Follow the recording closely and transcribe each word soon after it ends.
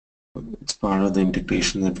It's part of the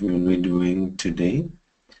integration that we will be doing today.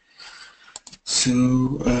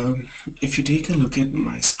 So if you take a look at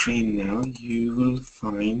my screen now, you will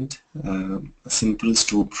find a simple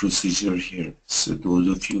store procedure here. So those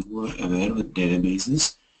of you who are aware with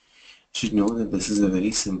databases should know that this is a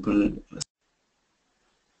very simple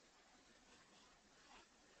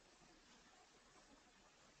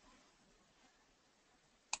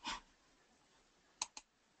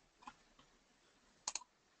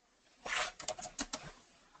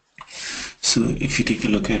So if you take a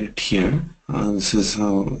look at it here, this is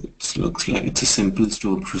how it looks like. It's a simple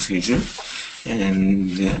store procedure,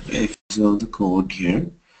 and if you observe the code here,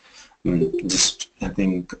 just I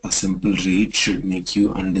think a simple read should make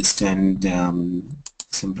you understand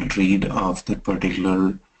simple read of that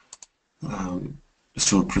particular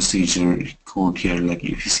store procedure code here. Like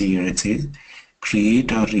if you see here, it says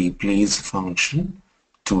create or replace function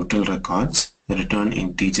total records, return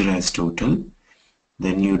integer as total.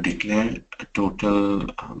 Then you declare a total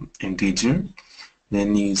integer,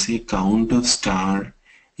 then you say count of star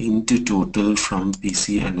into total from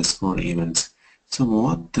PC underscore events. So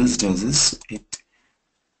what this does is it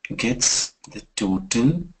gets the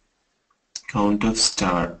total count of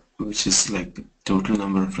star, which is like the total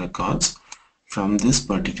number of records from this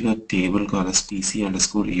particular table called as PC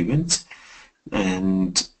underscore events,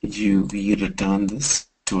 and we return this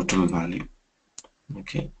total value.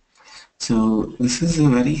 Okay. So this is a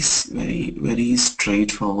very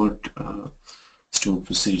straightforward store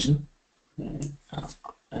procedure.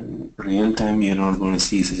 In real time, you're not going to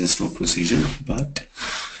see such a store procedure, but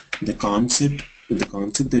the concept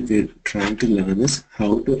that we're trying to learn is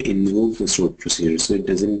how to invoke the store procedure. So it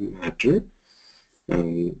doesn't matter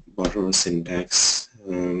whatever syntax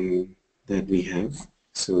that we have.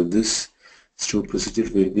 So this store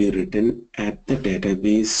procedure will be written at the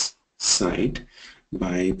database side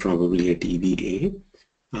by probably a DBA.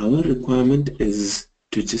 Our requirement is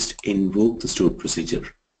to just invoke the store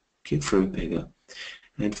procedure, okay, from Pega,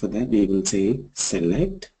 and for that we will say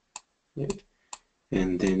select, right,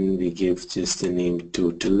 and then we give just the name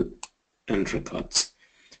total and records.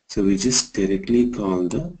 So we just directly call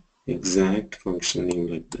the exact function name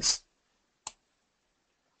like this,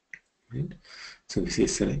 right? So we say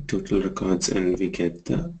select total records and we get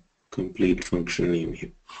the complete function name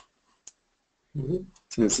here.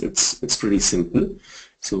 So it's pretty simple.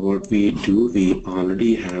 So what we do, we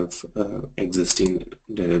already have existing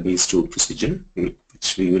database store procedure,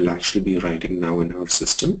 which we will actually be writing now in our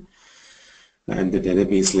system, and the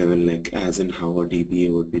database level, like as in how a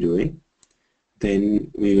DBA would be doing. Then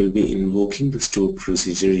we will be invoking the store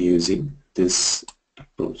procedure using this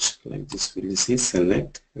approach, like this. We'll say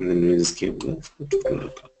select, and then we'll just give the total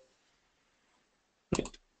record.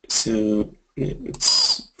 Right. So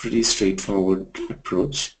it's pretty straightforward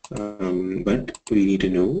approach, but we need to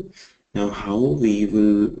know now how we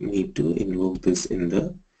will need to invoke this in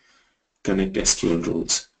the connect SQL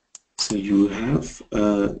rules. So you have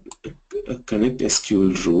a connect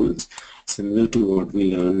SQL rules similar to what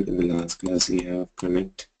we learned in the last class. We have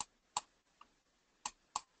connect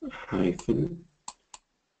hyphen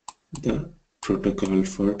the protocol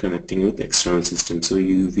for connecting with external systems. So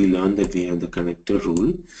we learned that we have the connector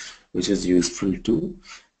rule, which is useful to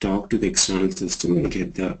talk to the external system and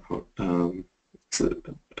get the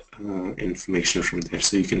information from there.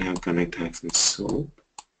 So you can have connect hyphen soap,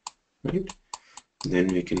 right? Then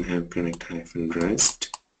we can have connect hyphen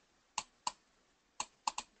rest.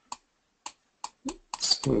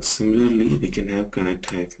 So similarly, we can have connect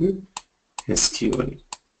hyphen SQL.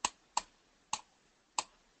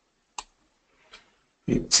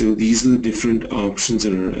 Right. So these are the different options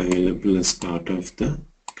that are available as part of the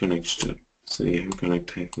connector. So you have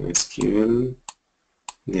connect hyphen SQL,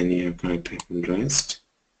 then you have connect hyphen rest,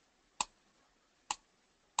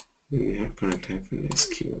 then you have connect hyphen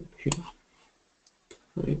SQL here,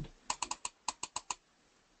 right?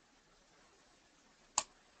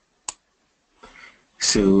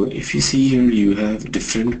 So if you see here, you have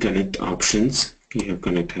different connect options. You have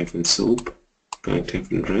connect hyphen soap, connect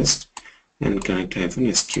hyphen rest, and connect hyphen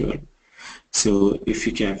SQL. So if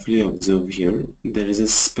you carefully observe here, there is a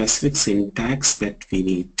specific syntax that we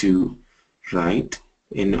need to write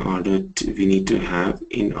in order to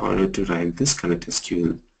write this connect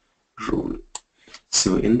SQL rule.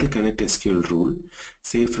 So in the connect SQL rule,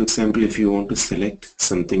 say for example, if you want to select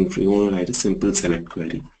something, if you want to write a simple select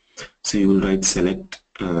query, so you will write select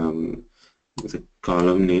with a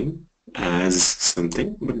column name as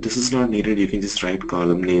something, but this is not needed. You can just write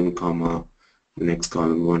column name, comma, next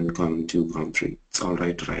column 1, column 2, column 3. It's all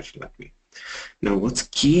right to write it that way. Now what's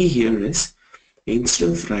key here is, instead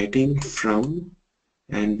of writing from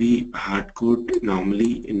and we hard code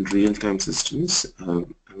normally in real-time systems. I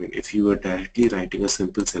mean, if you are directly writing a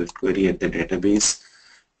simple select query at the database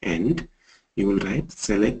end, you will write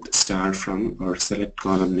select star from or select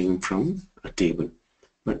column name from a table.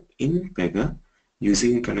 But in Pega,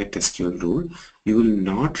 using connect SQL rule, you will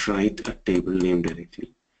not write a table name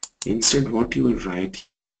directly. Instead, what you will write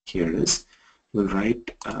here is, you will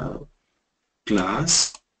write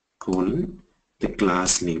class colon the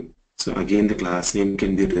class name. So again, the class name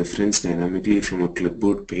can be referenced dynamically from a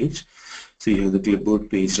clipboard page. So you have the clipboard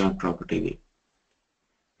page.property name.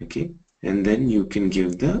 Okay, and then you can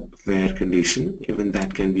give the where condition. Even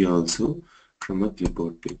that can be also from a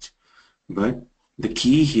clipboard page. But the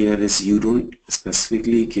key here is you don't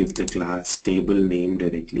specifically give the class table name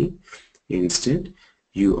directly. Instead,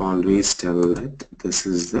 you always tell that this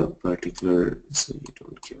is the particular, so you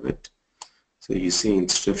don't give it. So you say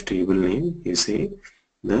instead of table name, you say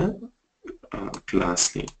the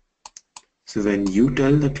class name. So when you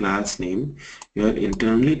tell the class name, you are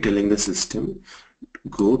internally telling the system,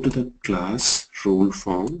 go to the class role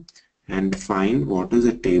form and find what is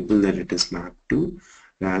the table that it is mapped to,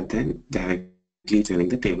 rather than directly telling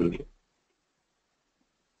the table name.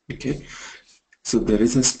 Okay, so there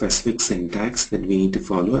is a specific syntax that we need to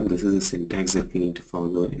follow, and this is the syntax that we need to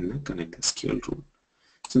follow in the connect SQL rule.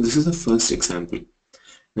 So this is the first example.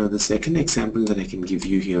 Now the second example that I can give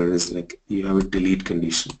you here is like you have a delete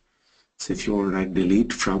condition. So if you want to write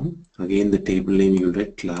delete from, again the table name you will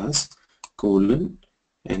write class colon,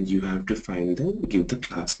 and you have to find give the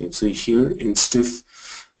class name. So here, instead of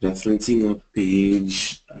referencing a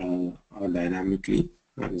page or dynamically,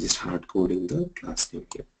 I'm just hard coding the class name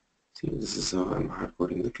here. See, this is how I'm hard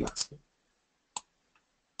coding the class name.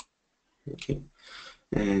 Okay,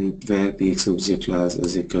 and where the 𝐸𝐸𝐴 class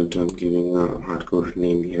is equal to, I'm giving a hard coded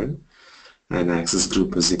name here, and access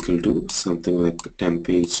group is equal to something like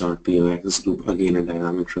temp_page.po access group, again a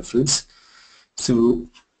dynamic reference. So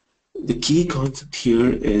the key concept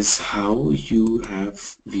here is how we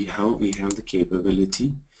have the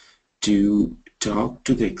capability to talk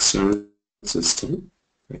to the external system,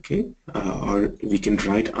 okay, or we can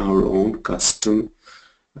write our own custom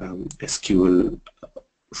SQL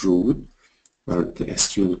rule or the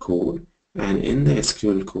SQL code, and in the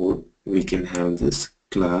SQL code we can have this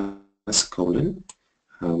class colon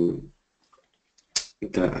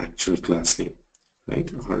the actual class name,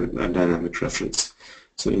 right, or a dynamic reference.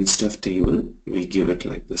 So instead of table, we give it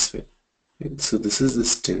like this way. Right? So this is the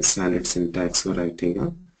standard syntax for writing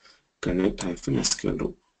a connect-SQL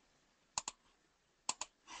rule.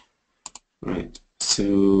 Right.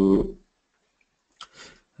 So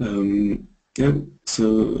yeah.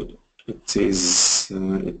 So it says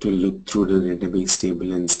it will look through the database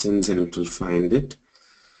table instance and it will find it.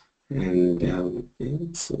 And yeah,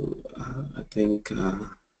 so I think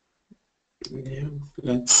yeah,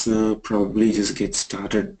 let's probably just get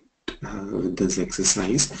started with this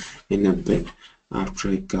exercise in a bit after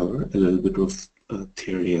I cover a little bit of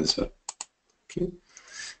theory as well. Okay.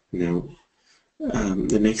 Now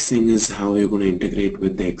the next thing is how you're going to integrate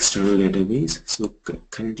with the external database. So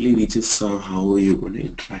currently we just saw how you're going to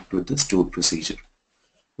interact with the stored procedure.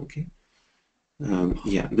 Okay.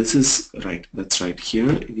 Yeah, this is right. That's right.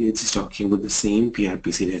 Here we're just talking about the same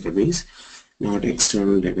PRPC database, not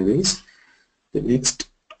external database. The next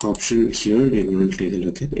option here, we're going to take a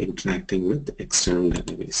look at interacting with the external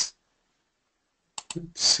database.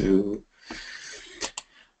 So,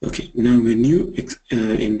 okay, now when you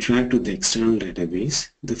interact with the external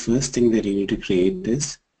database, the first thing that you need to create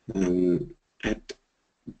is at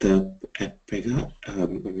Pega.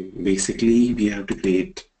 Basically, we have to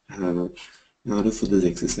create. In order for this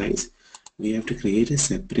exercise, we have to create a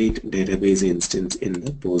separate database instance in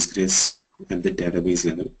the Postgres at the database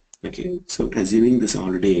level. Okay, so assuming this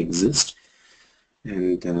already exists,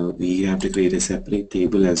 and we have to create a separate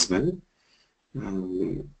table as well.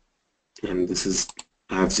 And this is,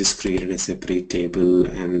 I've just created a separate table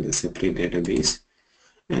and a separate database,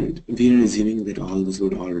 and we are assuming that all this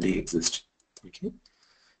would already exist. Okay,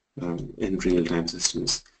 in real-time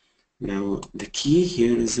systems. Now the key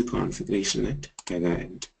here is the configuration at Pega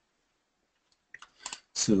end.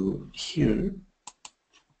 So here,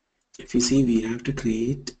 if you see, we have to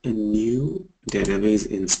create a new database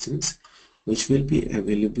instance which will be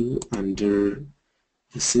available under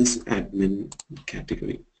the sysadmin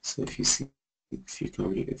category. So if you see, if you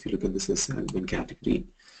look at the sysadmin category,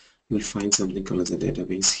 you will find something called as a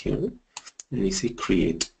database here, and you say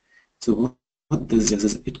create. So what this does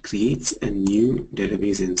is it creates a new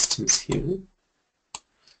database instance here,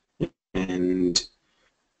 and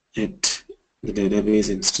at the database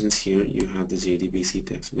instance here you have the JDBC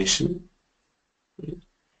definition,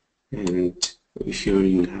 and here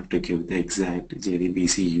you have to give the exact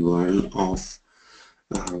JDBC URL of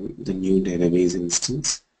the new database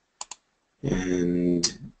instance,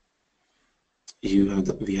 and we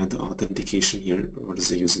have the authentication here. What is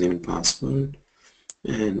the username and password?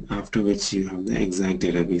 And after which you have the exact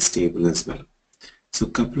database table as well. So a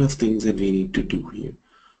couple of things that we need to do here.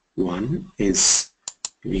 One is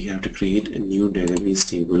we have to create a new database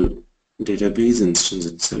table, database instance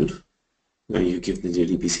itself, where you give the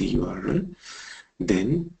JDBC URL.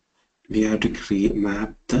 Then we have to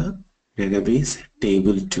map the database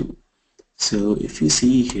table to. So if you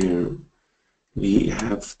see here, we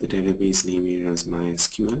have the database name here as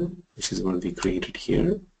MySQL, which is what we created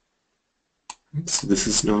here. So this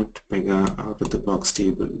is not Pega out-of-the-box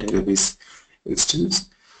table database instance,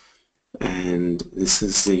 and this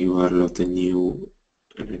is the URL of the new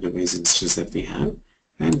database instance that we have,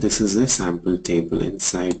 and this is a sample table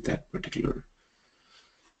inside that particular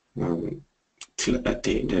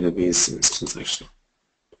database instance actually.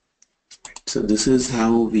 So this is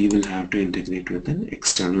how we will have to integrate with an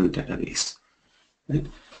external database. Right?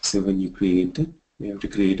 So when you create it, we have to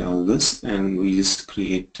create all this, and we just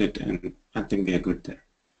create it, and I think we are good there.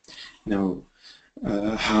 Now,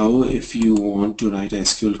 how if you want to write a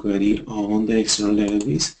SQL query on the external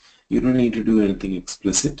database, you don't need to do anything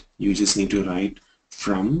explicit. You just need to write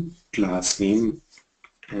from class name,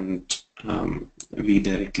 and we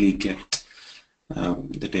directly get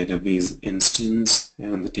the database instance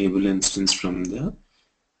and the table instance from the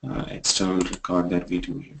external record that we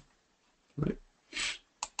do here. Right?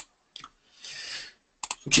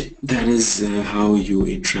 Okay, that is how you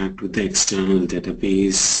interact with the external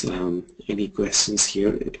database. Any questions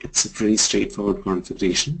here? It's a pretty straightforward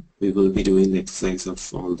configuration. We will be doing the exercise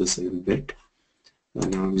of all this in a bit.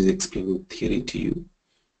 Now I'm just explaining the theory to you.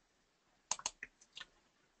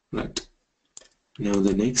 Right. Now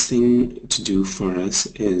the next thing to do for us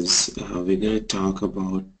is we're going to talk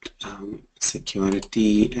about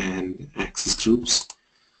security and access groups.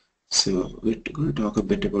 So we're going to talk a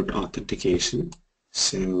bit about authentication.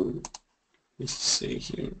 So let's say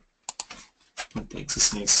here, put the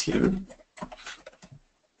exercise here.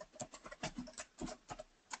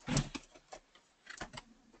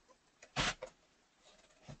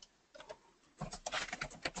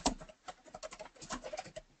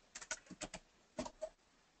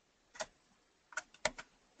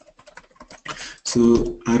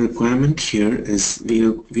 So our requirement here is we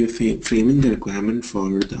are framing the requirement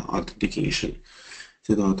for the authentication.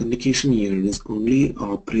 So the authentication here is only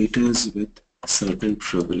operators with certain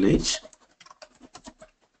privilege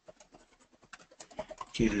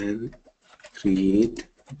can create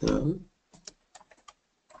the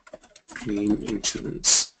claim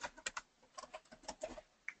insurance,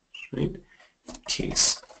 right?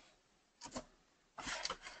 Case.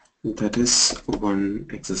 That is one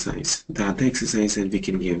exercise. The other exercise that we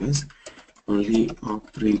can give is only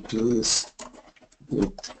operators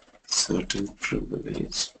with certain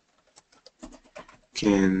privilege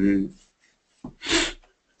can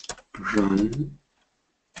run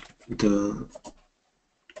the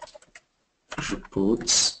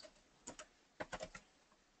reports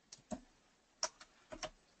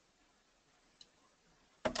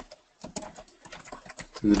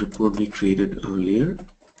in the report we created earlier.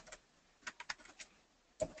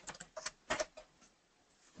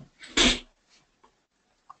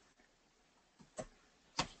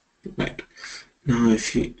 Right.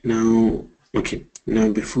 Now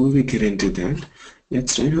before we get into that,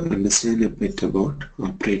 let's try to understand a bit about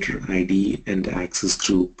operator ID and access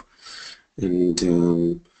group,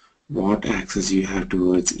 and what access you have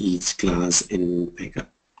towards each class in Pega.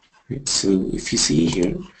 Right. So if you see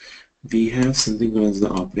here, we have something called as the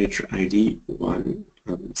operator ID 1.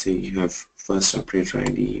 Say you have first operator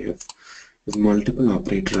ID, you have multiple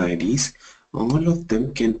operator IDs. All of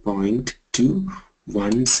them can point to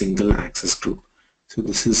one single access group. So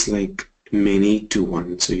this is like many to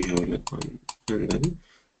one. So you have like one, and then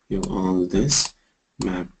you have all this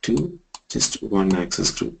mapped to just one access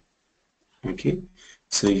group. Okay,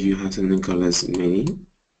 so you have something called as many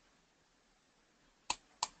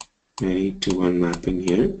to one mapping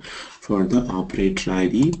here for the operator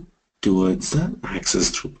ID towards the access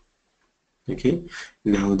group. Okay,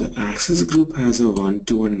 now the access group has a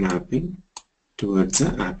one-to-one mapping towards the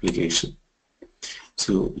application.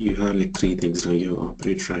 So you have like three things now. You have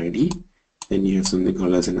operator ID, then you have something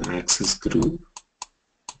called as an access group,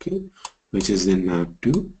 okay, which is then mapped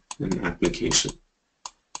to an application.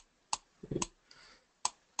 Okay.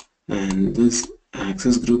 And this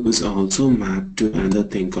access group is also mapped to another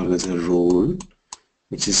thing called as a role,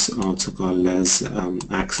 which is also called as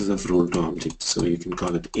access of role to object. So you can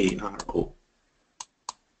call it ARO.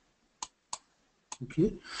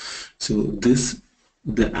 Okay, so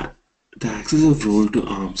the access of role to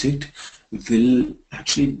object will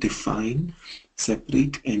actually define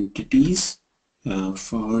separate entities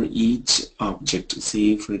for each object.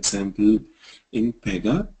 Say, for example, in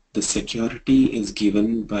Pega, the security is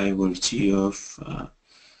given by virtue of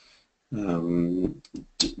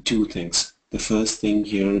two things. The first thing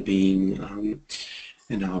here being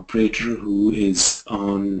an operator who is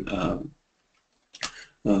on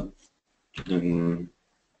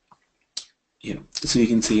yeah, so you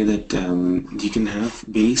can say that you can have,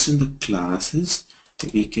 based on the classes,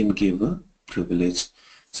 we can give a privilege.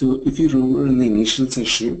 So if you remember in the initial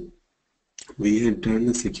session, we had done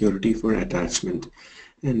the security for attachment,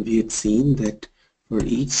 and we had seen that for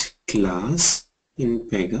each class in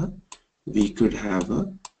Pega, we could have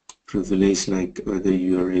a privilege, like whether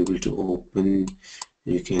you are able to open,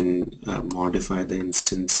 you can modify the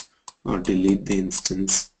instance or delete the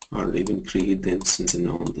instance or even create the instance and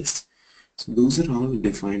all this. So those are all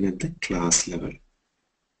defined at the class level.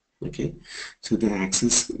 Okay, so the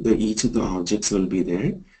access, each of the objects will be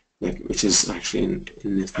there, which is actually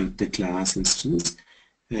in effect the class instance,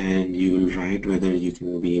 and you will write whether you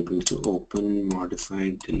can be able to open,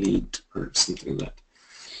 modify, delete, or something like that.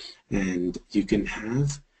 And you can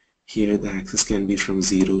have here the access can be from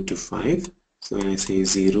 0 to 5. So when I say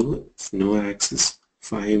 0, it's no access.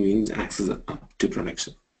 5 means access up to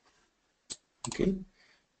production. Okay,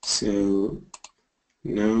 so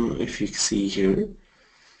now if you see here,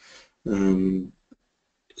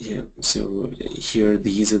 yeah, so here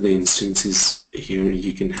these are the instances. Here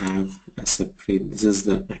you can have a separate, this is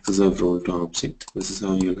the access of role to object. This is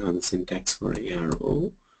how you'll have the syntax for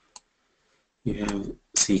ARO. You have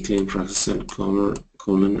𝐶𝐶laim processor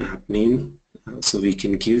colon app name. So we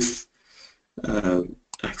can give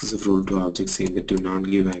access of role to object, saying that do not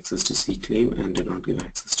give access to 𝐶𝐶laim and do not give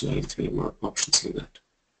access to 𝐿claim, or options like that.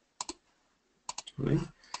 All right.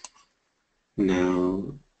 Now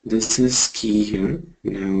this is key here.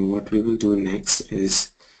 Now what we will do next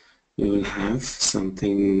is we will have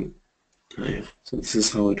something. So this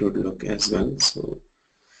is how it would look as well. So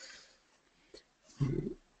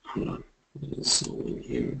hold on, let's zoom in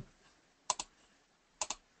here.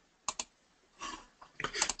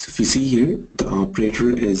 So if you see here, the operator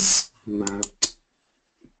is mapped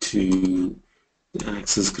to the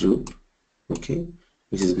access group, okay,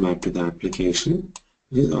 which is mapped to the application,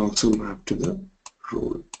 which is also mapped to the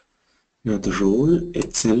role. Now the role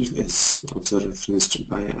itself is also referenced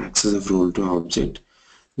by access of role to object,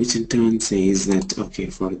 which in turn says that, okay,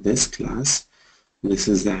 for this class, this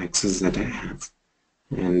is the access that I have.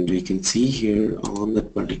 And we can see here on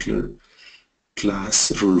that particular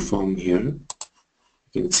class role form here,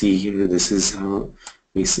 you can see here, this is how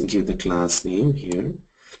we give the class name here,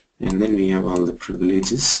 and then we have all the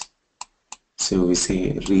privileges. So we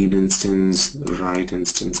say read instance, write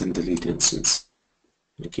instance, and delete instance.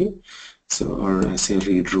 Okay, so or I say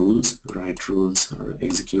read rules, write rules, or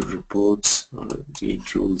execute reports, or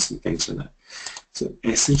delete rules, and things like that. So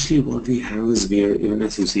essentially what we have is we are even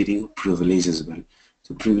associating privilege as well.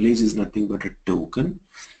 So privilege is nothing but a token,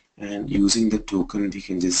 and using the token we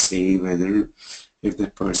can just say whether if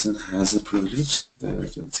that person has a privilege, then we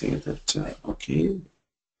can say that okay,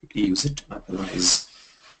 use it, otherwise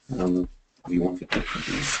we won't get the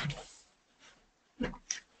privilege.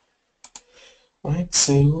 Right,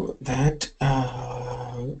 so that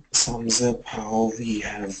sums up how we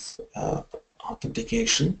have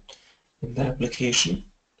authentication in the application.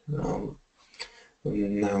 Now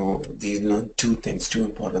these are two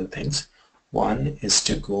important things. One is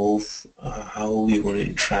to go how we want to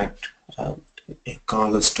interact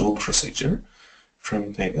call a store procedure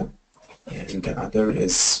from Pega, and the other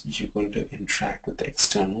is you're going to interact with the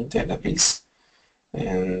external database,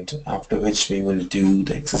 and after which we will do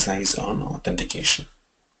the exercise on authentication.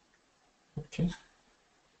 Okay.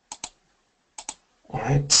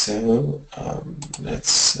 Alright, so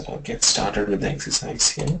let's get started with the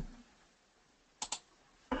exercise here.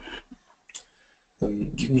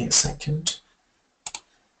 Give me a second.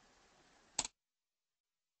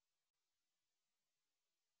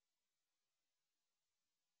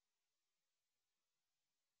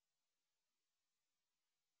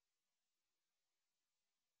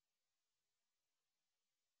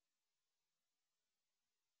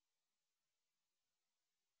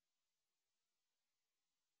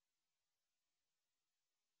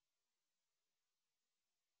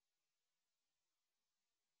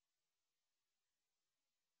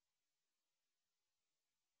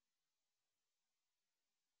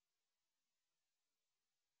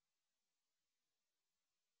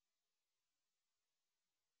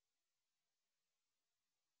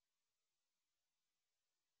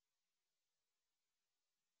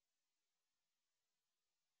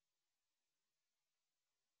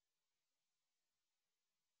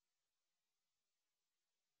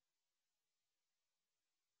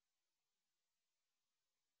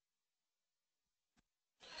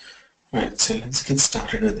 Right, so let's get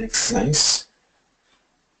started with the exercise.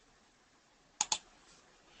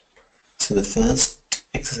 So the first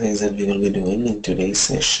exercise that we will be doing in today's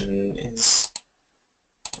session is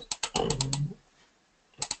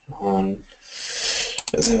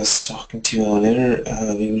as I was talking to you earlier,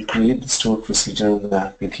 we will create the stored procedure in the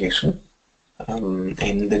application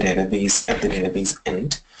in the database at the database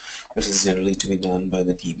end, which is generally to be done by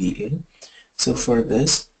the DBA. So for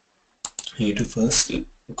this, you need to first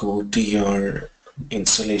go to your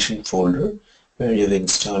installation folder where you've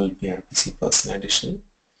installed PRPC Personal Edition,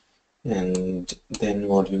 and then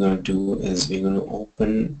what we're going to do is we're going to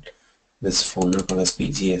open this folder called as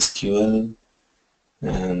PGSQL,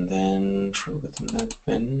 and then from within that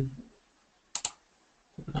bin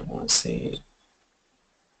I want to say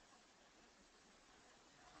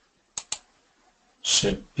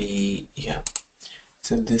should be, yeah,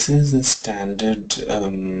 so this is the standard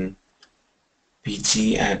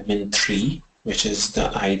PG admin 3, which is the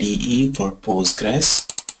IDE for Postgres.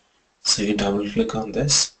 So you double click on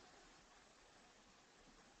this.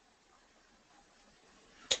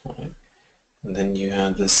 Alright. And then you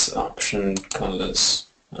have this option called as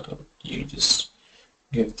you just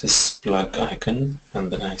give this plug icon,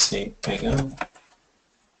 and then I say Pega,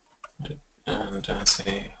 and I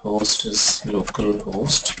say host is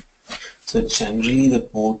localhost. So generally the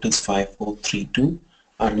port is 5432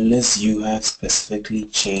 unless you have specifically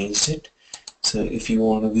changed it. So if you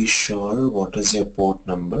want to be sure what is your port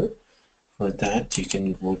number, for that you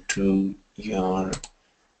can go to your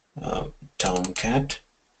Tomcat,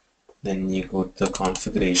 then you go to the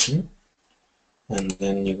configuration, and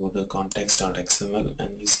then you go to context.xml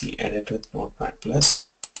and you see edit with Notepad+,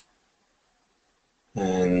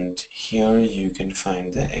 and here you can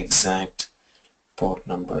find the exact port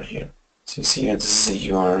number here. So you see here, this is a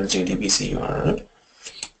URL, JDBC URL,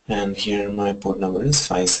 and here my port number is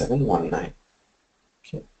 5719.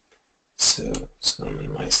 Okay, so I'll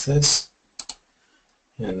minimize this,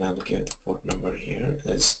 and I'll give the port number here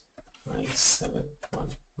is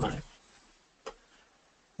 5719,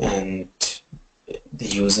 and the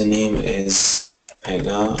username is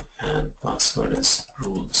Pega and password is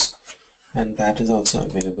rules, and that is also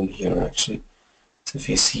available here actually. So if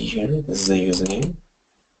you see here, this is the username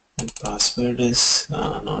and password is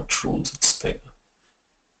not rules, it's Pega.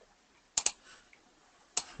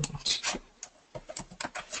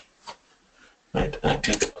 Right, I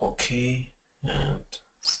click OK and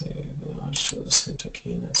say I'll show the center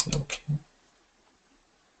key and I say OK.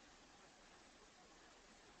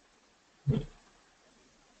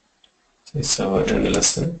 So I didn't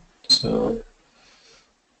listen. So I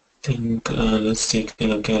think let's take a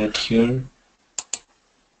look at it here.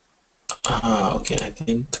 Okay, I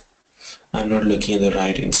think I'm not looking at the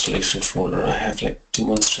right installation folder. I have like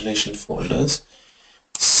 2 installation folders.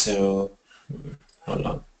 So hold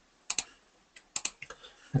on.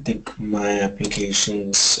 I think my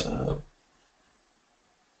applications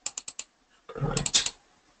right.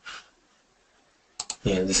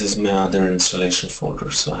 Yeah, this is my other installation folder.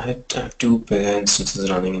 So I have 2 Pega instances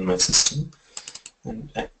running in my system, and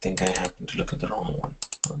I think I happened to look at the wrong one.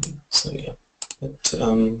 So yeah,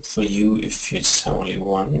 but for you, if you just have only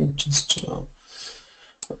one, just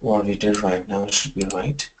what we did right now should be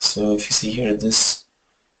right. So if you see here, the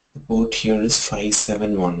port here is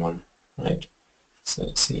 5711, right? So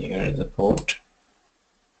let's see here the port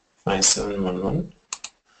 5711,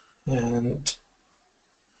 and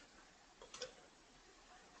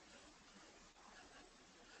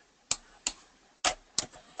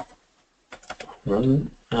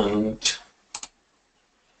run, and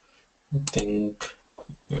I think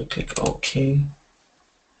we'll click OK.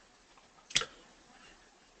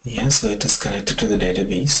 Yeah, so it is connected to the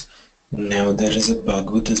database. Now there is a bug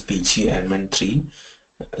with this PG admin 3.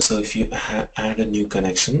 So if you add a new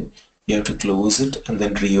connection, you have to close it and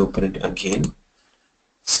then reopen it again.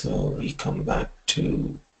 So we come back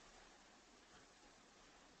to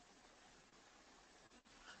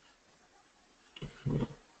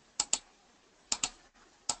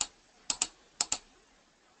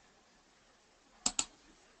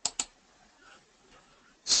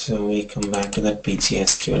so we come back to that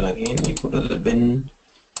PGSQL again. We go to the bin,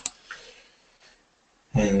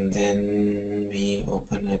 and then we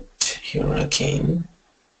open it here again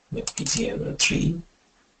with PGM3.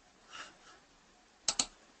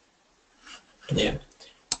 Yeah,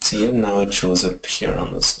 so here now it shows up here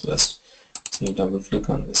on this list. So you double click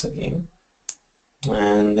on this again,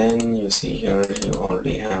 and then you see here you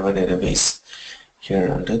already have a database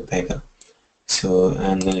here under Pega. So,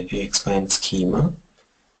 and then if you expand schema,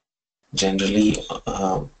 generally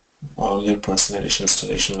all your Personal Edition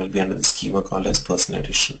installation will be under the schema called as Personal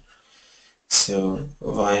Edition. So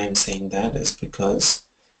why I'm saying that is because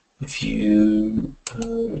if you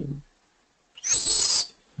I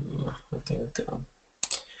think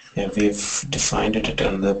yeah, we've defined it at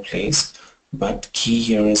another place, but key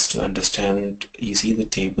here is to understand, you see the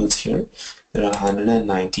tables here, there are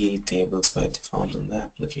 198 tables by default in the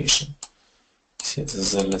application. See, this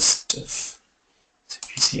is a list of, so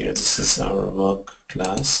if you see here, this is our work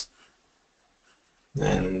class,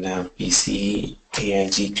 and PC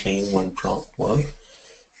AIG claim one prop work,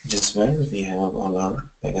 which is where we have all our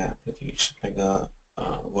Pega application, Pega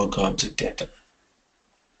work object data.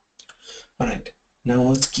 Alright, now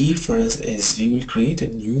what's key for us is we will create a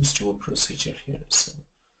new store procedure here. So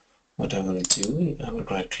what I will do, I will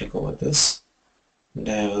right click over this and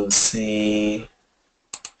I will say,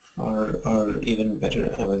 or even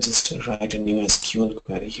better, I will just write a new SQL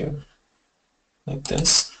query here like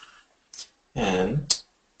this, and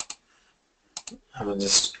I will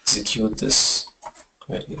just execute this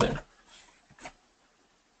query there.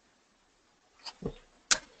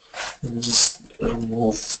 And just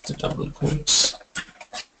remove the double quotes.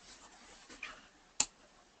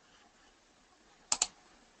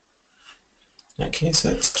 Okay, so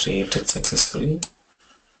it's created successfully.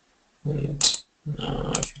 And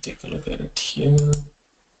now if you take a look at it here,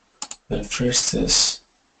 refresh this.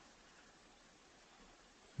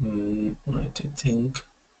 Right, I think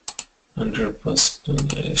under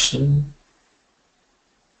personalization.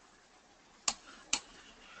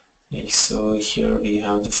 Okay, so here we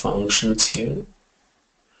have the functions here.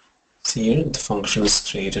 So here the function is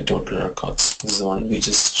created total records. This is the one we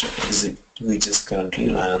just currently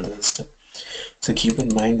ran on the system. So keep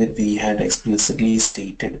in mind that we had explicitly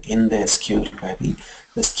stated in the SQL query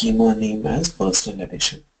the schema name as personal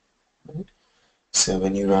edition. Right? So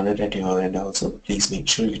when you run it at your end also, please make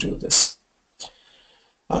sure you do this.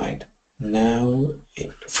 Alright, now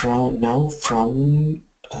from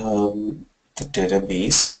the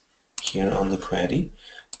database here on the query,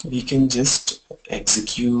 we can just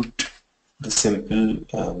execute the simple,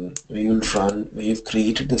 we've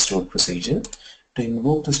created the stored procedure. To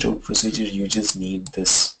invoke the stored procedure, you just need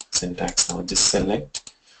this syntax now, just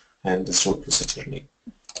select and the stored procedure name.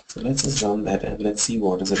 So let's just run that and let's see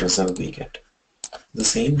what is the result we get. The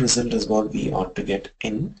same result is what we ought to get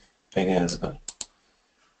in Pega as well.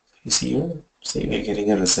 You see here, say we're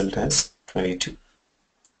getting a result as 22.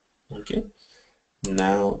 Okay.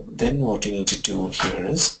 Now, then what you need to do here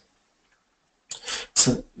is,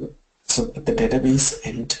 so at the database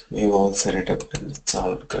end, we've all set it up and it's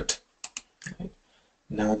all good. Okay.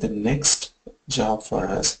 Now the next job for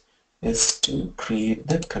us is to create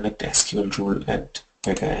the connect SQL rule at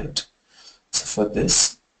Pega end. So for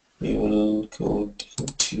this, we will go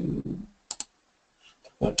into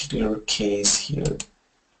a particular case here.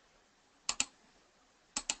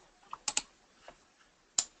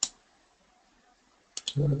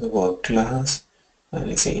 The work class, and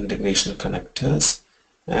we say integration connectors,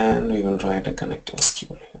 and we will write a connect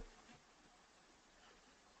SQL here.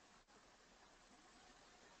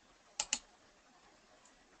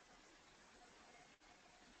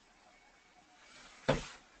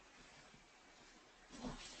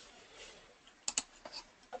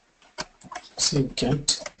 So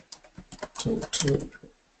get total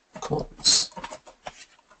records.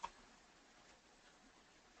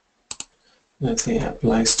 Let's say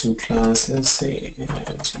applies to classes, say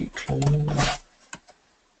AIG claim.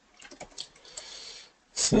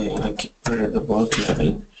 Say like put it at the work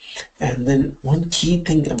level. And then one key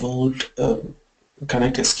thing about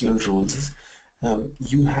connect SQL rules is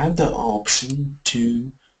you have the option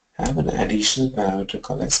to have an additional parameter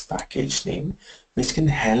called as package name, which can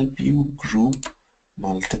help you group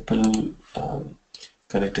multiple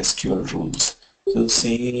connect SQL rules. So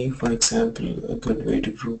say, for example, a good way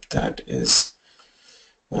to group that is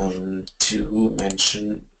to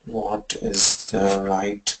mention what is the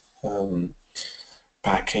right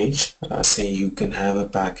package. Say you can have a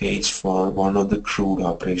package for one of the CRUD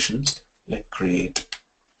operations like create.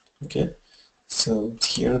 Okay, so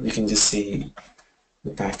here we can just say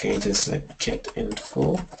the package is like get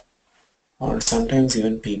info, or sometimes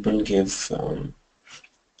even people give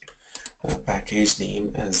a package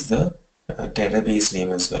name as the database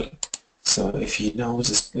name as well. So if you now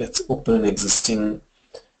just let's open an existing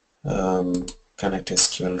connect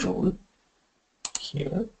SQL rule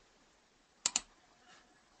here.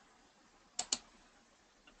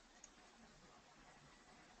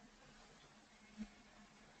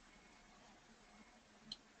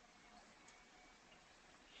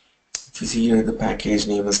 You see here the package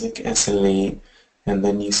name is like SLA, and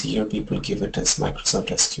then you see here people give it as Microsoft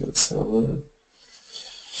SQL Server,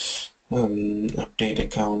 update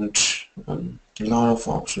account a lot of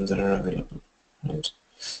options that are available, right?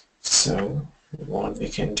 So what we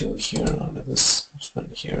can do here under this one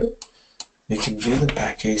here, we can give the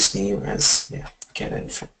package name as get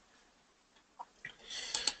info,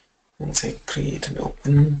 and say create and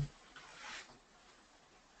open.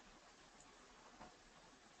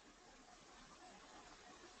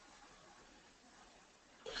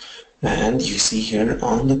 And you see here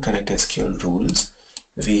on the Connect SQL rules,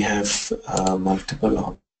 we have multiple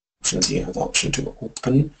options. You have the option to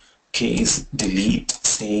open, case, delete,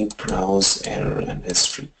 save, browse, error, and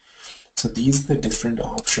history. So these are the different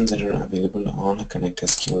options that are available on a Connect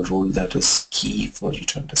SQL rule that is key for you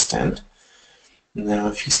to understand. Now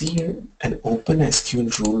if you see here, an open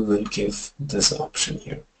SQL rule will give this option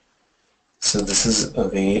here. So this is a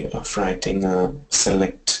way of writing a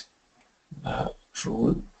select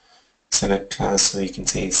rule, select class, so you can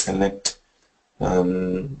say select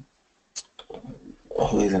all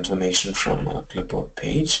these information from a clipboard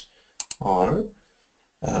page, or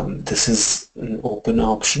this is an open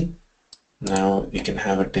option. Now you can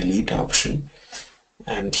have a delete option,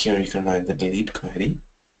 and here you can write the delete query.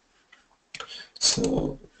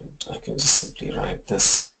 So I can just simply write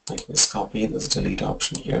this, I can just copy this delete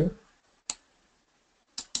option here.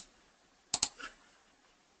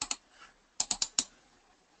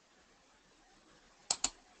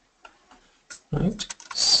 Right,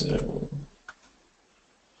 so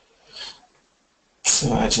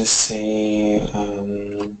I just say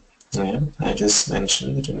I just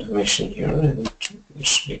mentioned the information here and it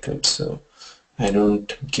should be good. So I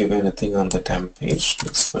don't give anything on the temp page,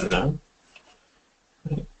 just for now.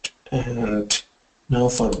 Right. And now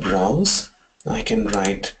for browse, I can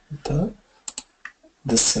write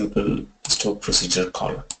this simple store procedure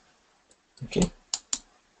column. Okay,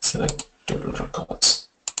 select total records.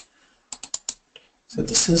 So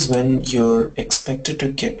this is when you're expected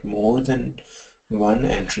to get more than one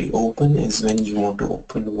entry. Open is when you want to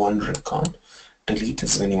open one record. Delete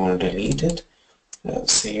is when you want to delete it.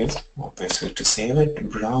 Save, obviously to save it.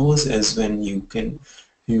 Browse is when you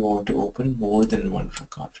want to open more than one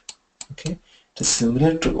record. Okay, it is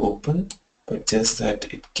similar to open, but just that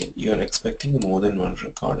you're expecting more than one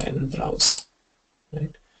record in browse.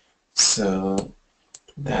 Right. So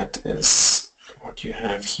that is what you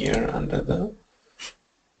have here under the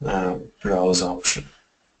browse option.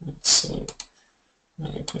 So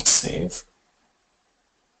I click save,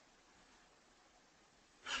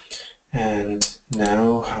 and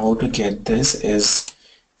now how to get this is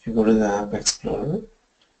if you go to the App Explorer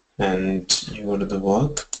and you go to the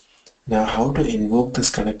work. Now how to invoke this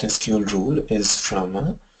Connect SQL rule is from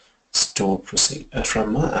a store procedure,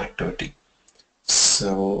 from an activity.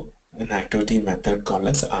 So an activity method called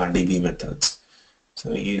as RDB methods.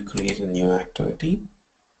 So you create a new activity,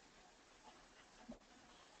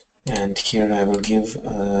 and here I will give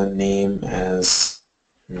a name as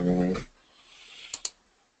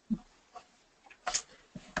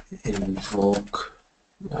invoke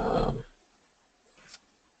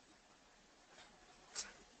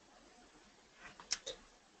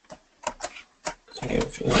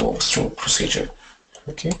invoke store procedure.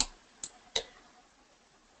 Okay,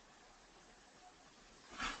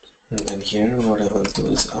 and then here what I will do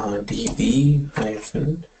is rdb-browse.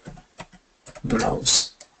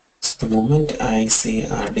 So the moment I say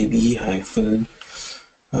rdb-list,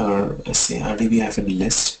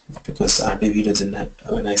 because RDB doesn't have,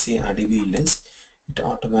 when I say RDB list, it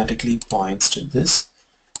automatically points to this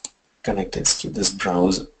Connect SQL, this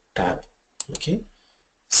browse tab. Okay,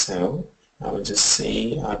 so I will just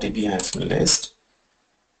say rdb-list,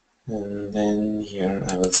 and then here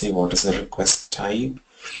I will say what is the request type,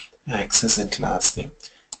 access, and class name.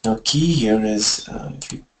 Now key here is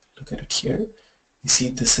if you look at it here, you see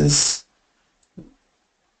this is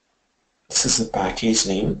the package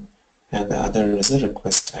name, and the other is the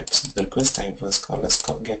request type. So the request type was called as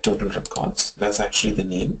get total records. That's actually the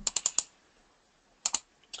name.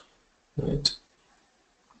 Right.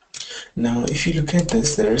 Now if you look at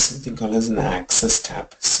this, there is something called as an access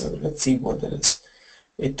tab. So let's see what that is.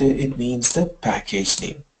 It means the package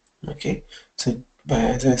name. Okay, so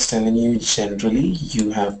as I was telling you, generally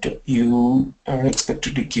you are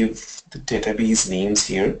expected to give the database names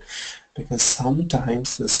here, because sometimes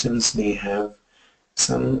systems may have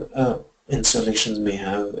some installations may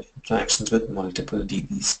have interactions with multiple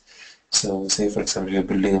DBs. So say for example you're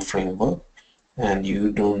building a framework and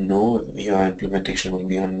you don't know your implementation will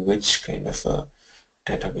be on which kind of a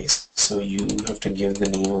database, so you have to give the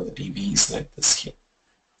name of the DBs like this here.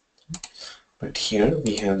 But here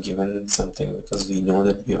we have given something because we know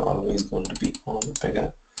that we are always going to be on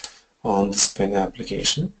this Pega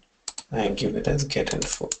application. I give it as get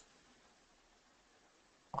info.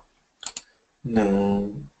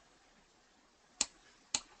 Now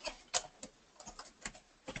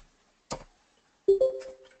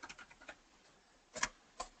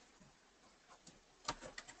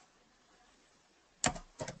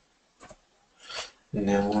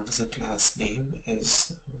what is the class name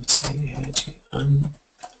is, let's say,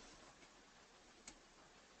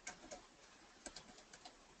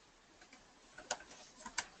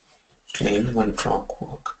 claim one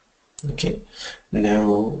clockwork. Okay,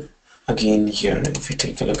 now again here, if you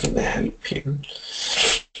take a look at the help here,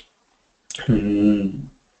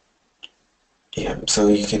 yeah, so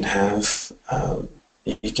you can have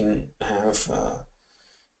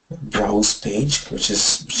browse page, which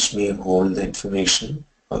may hold the information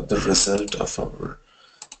or the result of our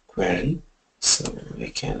query. So we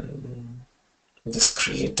can just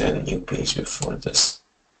create a new page before this.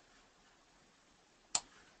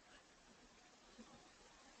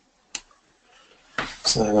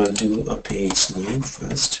 So I will do a page name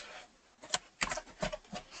first,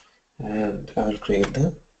 and I will create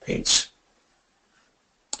the page.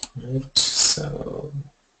 Right, so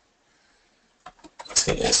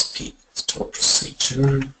say SP store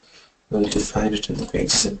procedure. We'll define it in the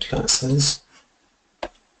pages and classes.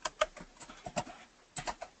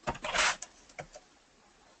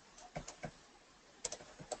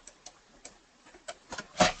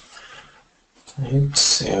 Right,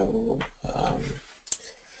 so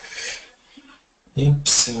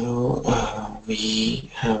we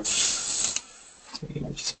have,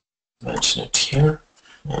 just mention it here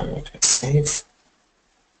and click save.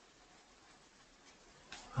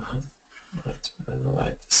 Right, I don't know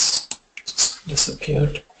why this just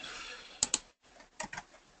disappeared.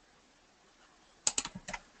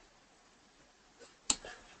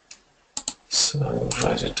 So I'll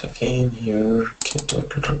write it again here, get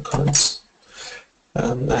total records.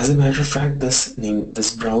 As a matter of fact, this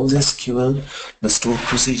browse SQL, the stored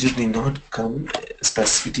procedure may not come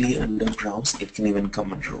specifically under browse, it can even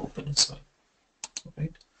come under open as well.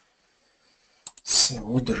 Right?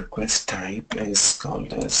 So the request type is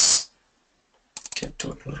called as get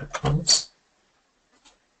total records.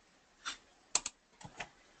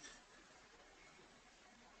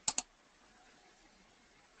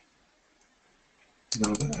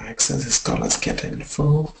 Now the access is called as get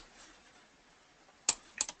info.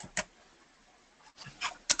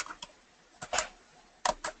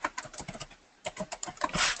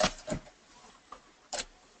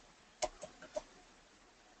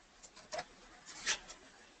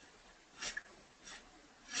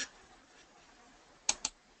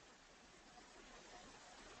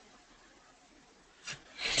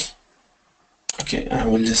 Okay, I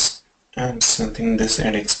will just add something this I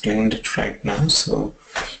had explained it right now. So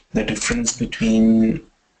the difference between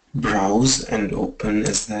browse and open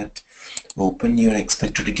is that open you are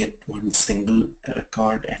expected to get one single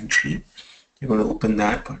record entry. You're going to open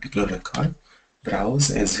that particular record. Browse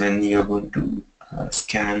is when you're going to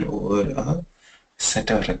scan over a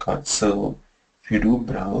set of records. So if you do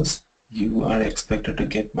browse, you are expected to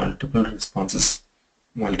get multiple responses,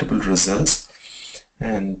 multiple results,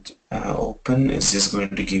 and open is just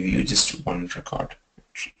going to give you just one record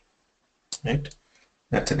entry, right?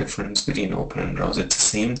 That's the difference between open and browse. It's the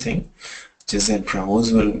same thing, just that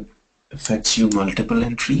browse will fetch you multiple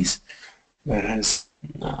entries, whereas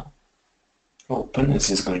open is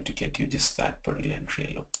just going to get you just that particular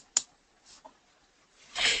entry alone.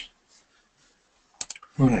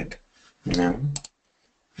 Alright, now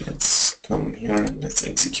let's come here and let's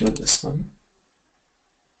execute this one.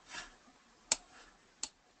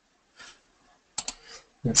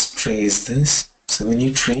 Let's trace this. So when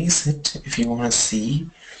you trace it, if you want to see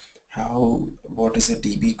what is a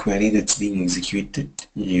DB query that's being executed,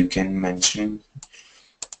 you can mention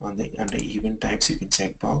under event types, you can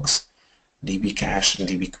check box DB cache and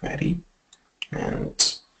DB query,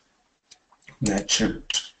 and that should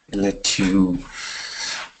let you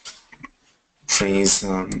trace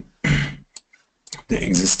the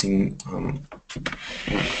existing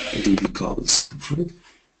DB calls.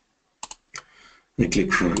 I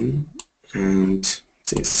click run and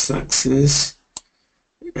say success,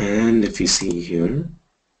 and if you see here,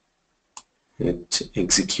 it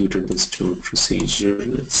executed the stored procedure.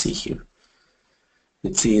 Let's see here.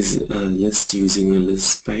 It says list using a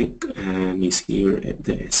list spec, and you see here at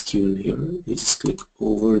the SQL here. You just click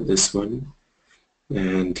over this one,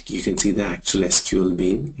 and you can see the actual SQL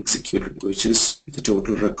being executed, which is the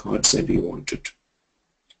total records that we wanted,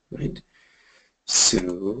 right?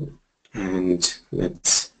 So, and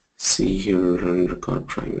let's see here, run record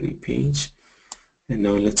primary page, and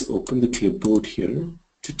now let's open the clipboard here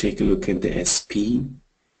to take a look at the SP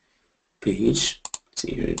page.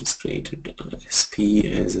 See here it is created SP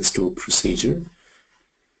as a stored procedure,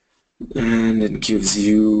 and it gives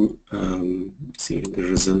you see the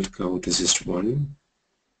result count is just 1.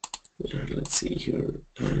 And let's see here,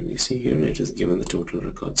 and you see here it is given the total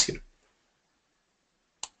records here,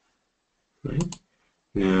 right?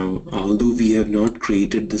 Now, although we have not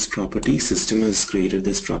created this property, system has created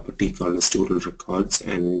this property called as total records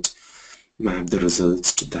and map the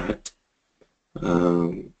results to that.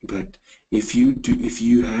 But if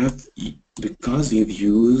you have, because we've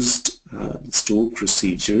used the store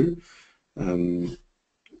procedure in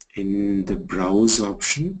the browse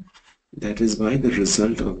option, that is why the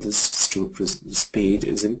result of this this page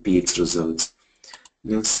is in page results.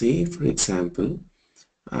 Now, say for example,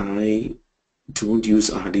 I don't use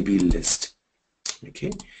RDB list.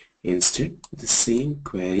 Okay, instead the same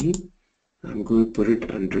query I'm going to put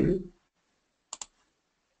it under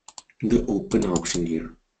the open option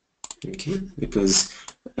here. Okay, because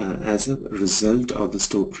as a result of the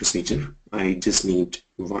store procedure, I just need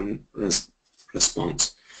one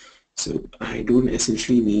response. So I don't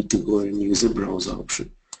essentially need to go and use a browse option.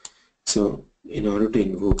 So in order to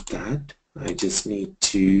invoke that, I just need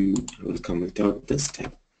to, I will comment out this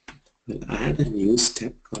step. We'll add a new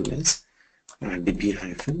step called as RDB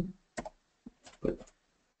hyphen put.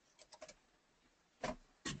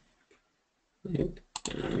 Right.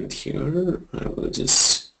 And here I will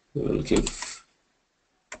just give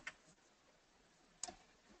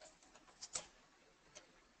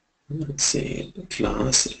let's say the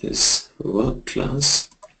class is work class,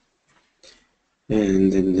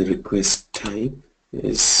 and then the request type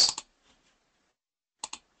is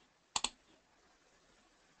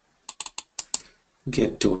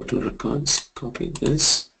get total records. Copy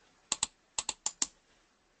this,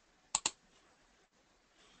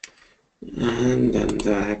 and then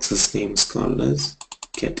the access name is called as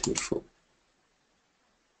get info.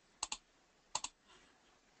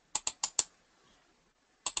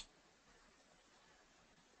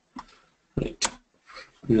 Right,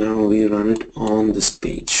 now we run it on this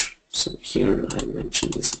page. So here I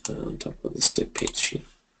mentioned this on top of the step page here.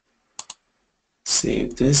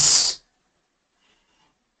 Save this.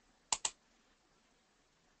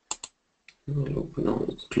 We'll open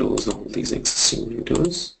all, close all these existing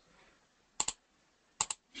windows.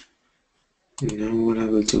 Now what I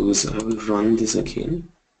will do is I will run this again.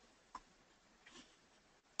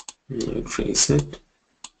 I will trace it.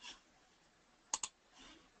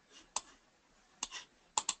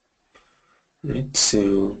 Right,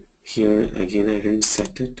 so here again I didn't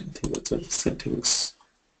set it. I think that's what the settings.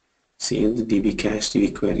 See, the DB cache,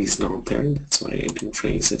 DB query is not there. That's why I didn't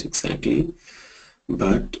trace it exactly.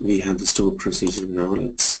 But we have the stored procedure now.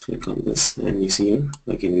 Let's click on this, and you see here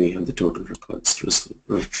again we have the total records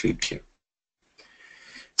retrieved here.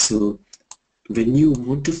 So when you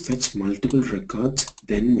want to fetch multiple records,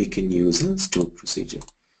 then we can use a stored procedure.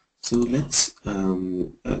 So let's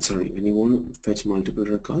when you want to fetch multiple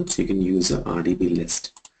records, you can use a RDB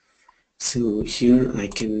list. So here we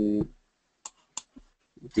can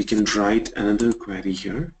write another query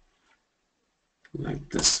here like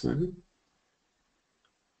this one.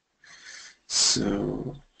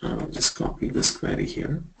 So I'll just copy this query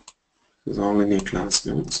here. It's all in your class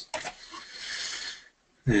notes,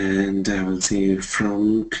 and I will say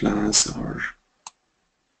from class or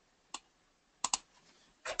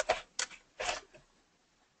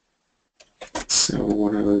so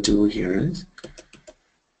what I will do here is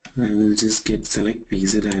I will just select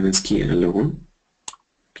𝐸𝐳 key alone,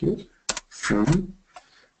 okay, from,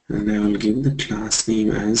 and I will give the class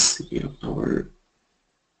name as our,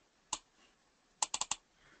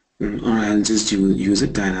 or I'll just use a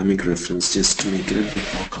dynamic reference just to make it a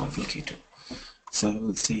bit more complicated. So I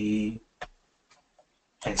will say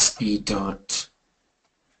sp.pylabel,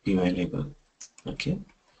 okay,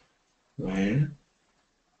 where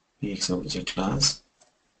pxobj class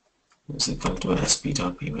is equal to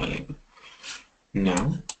sp.pylabel.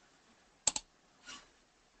 Now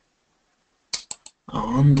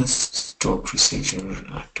on the stored procedure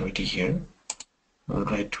activity here, I'll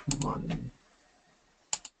write 1.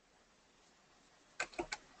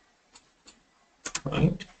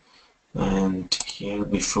 Right, and here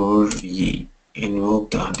before we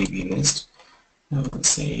invoke the RDB list, I will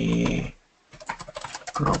say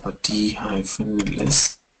property hyphen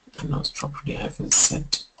list, not property hyphen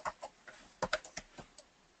set.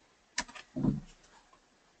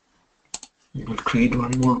 We will create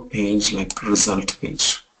one more page like result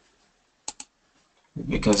page,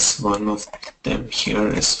 because one of them here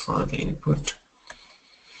is for the input.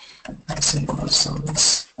 Let's say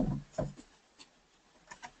results.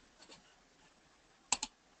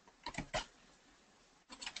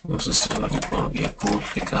 system of a core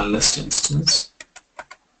Pega list instance.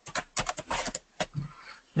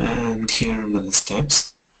 And here under the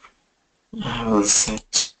steps, I will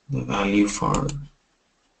set the value for,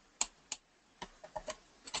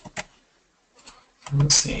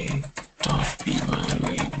 let's say, .p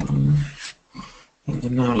value, and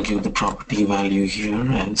then I will give the property value here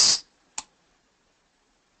as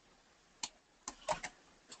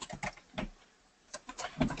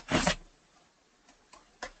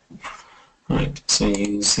right. So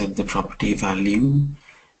you set the property value,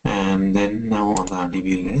 and then now on the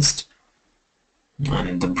RDB list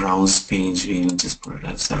and the browse page, we will just put it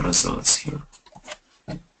as the results here.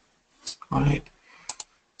 Alright,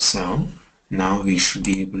 so now we should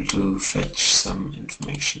be able to fetch some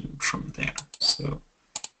information from there. So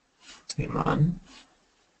say run,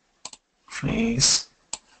 trace,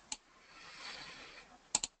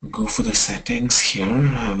 go for the settings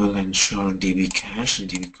here. I will ensure DB cache and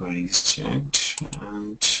DB query is checked,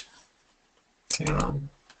 and say run.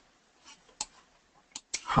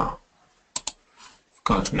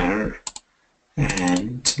 Got an error,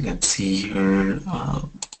 and let's see here.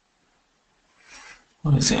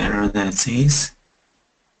 What is the error that it says?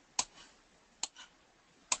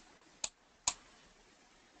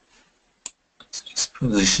 It's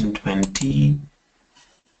position 20.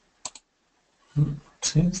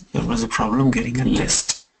 Says there was a problem getting a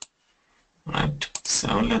list. Right.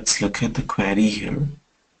 So let's look at the query here.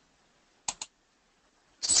 It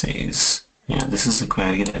says, yeah, this is the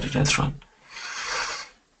query that it has run.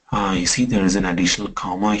 You see there is an additional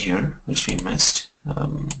comma here which we missed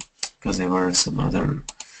because there were some other,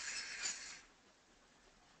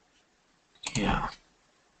 yeah.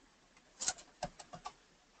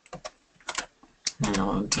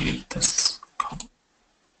 I'll delete this comma.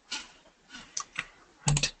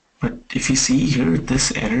 Right. But if you see here,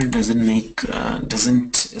 this error doesn't make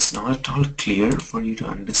it's not at all clear for you to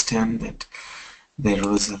understand that there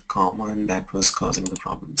was a comma and that was causing the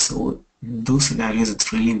problem. So in those scenarios,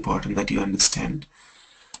 it's really important that you understand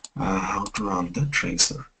how to run the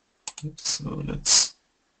tracer. So let's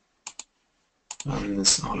run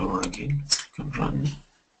this all over again. Let's click on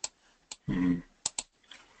run.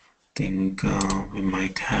 Think we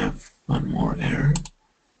might have one more error.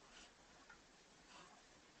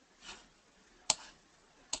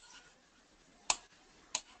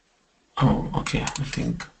 Oh, okay. I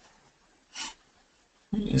think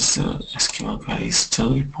is the SQL query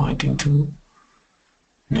still pointing to?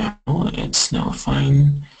 No, it's now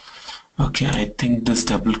fine. Okay, I think this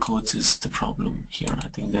double quotes is the problem here. I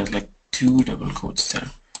think there's like 2 double quotes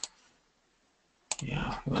there.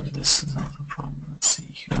 Yeah, well, this is not a problem. Let's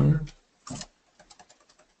see here.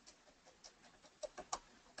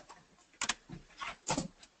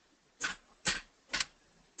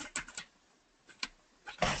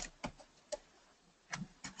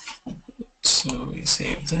 So we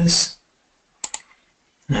save this,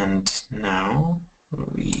 and now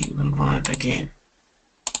we will run it again.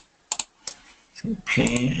 So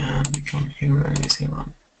play, and we come here and we say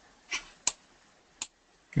run.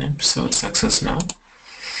 Yep, so it's success now.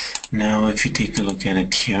 Now if you take a look at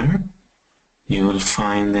it here, you will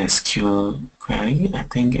find the SQL query. I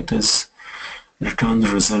think it is return the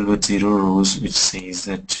result with 0 rows, which says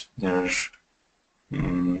that there are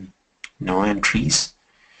no entries.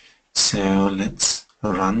 So let's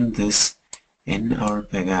run this in our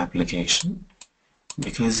Pega application,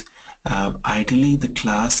 because ideally the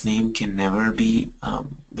class name can never be,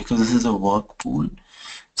 because this is a work pool,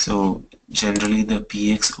 so generally the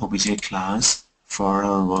PX obj class for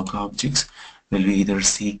our work objects will be either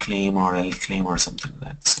𝐶_𝐶laim or 𝐿_𝐶laim or something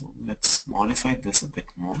like that. So let's modify this a bit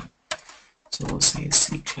more. So we'll say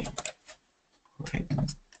𝐶laim, right?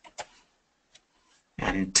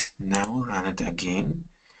 And now run it again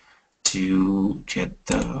to get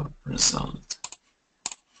the result.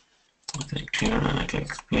 Okay, clear, and I click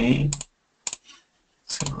play.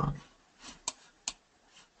 So run.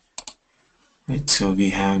 Right, so we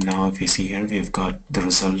have now, if you see here, we've got the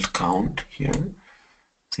result count here. It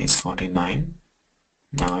says 49.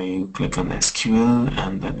 Now you click on SQL,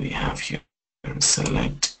 and then we have here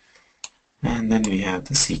select, and then we have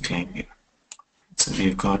the 𝐶laim here. So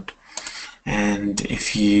we've got, and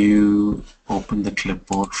if you open the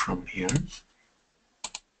clipboard from here,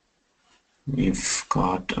 we've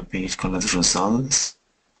got a page called as results.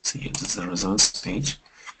 So here this is the results page.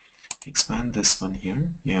 Expand this one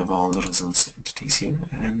here, you have all the results entities here,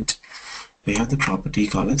 and we have the property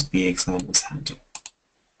called as PX handle.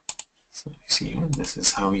 So you see here, this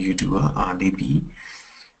is how you do a RDB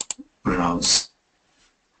browse.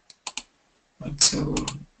 Right, so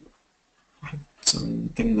I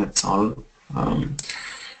think that's all.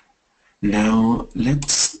 Now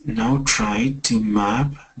let's try to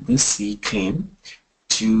map the 𝐶_𝐶𝐶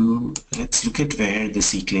to, let's look at where the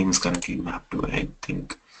𝐶_𝐶𝐶 is currently mapped to. I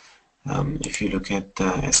think if you look at the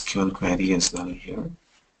SQL query as well here,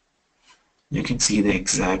 you can see the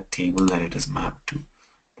exact table that it is mapped to.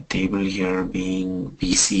 The table here being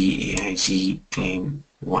BC AIG claim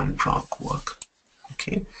 1 proc work.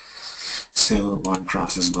 Okay, so 1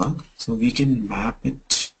 process work. So we can map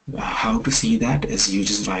it. How to see that is you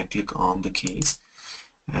just right click on the case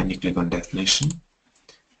and you click on definition,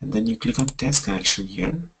 and then you click on test connection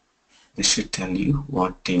here. This should tell you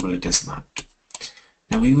what table it is mapped to.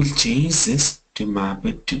 Now we will change this to map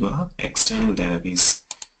it to a external database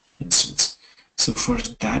instance. So for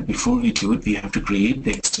that, before we do it, we have to create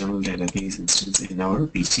the external database instance in our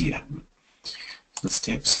PG_admin. So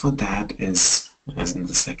steps for that is as in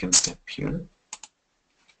the second step here.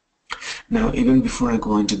 Now even before I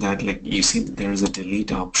go into that, like you see that there is a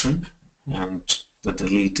delete option, and the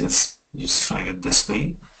delete is just fired this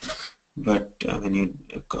way. But when you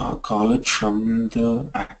call it from the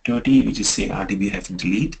activity, you just say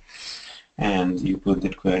rdb-delete, and you put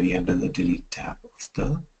that query under the delete tab of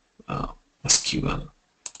the SQL.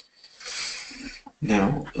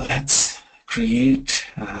 Now let's create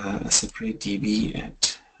a separate DB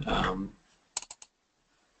at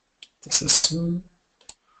the system.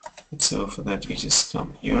 So for that we just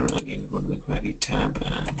come here again, go to the query tab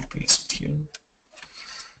and paste it here.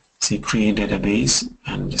 Say create database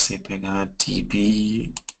and just say Pega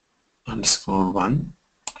DB_1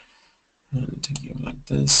 and take it like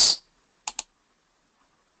this.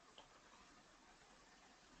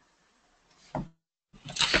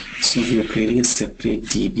 So we are creating a separate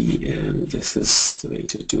DB, and this is the way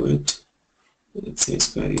to do it. It says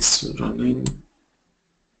query is still running.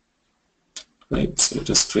 Right, so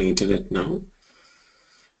just created it now.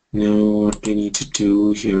 Now what we need to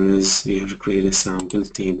do here is we have to create a sample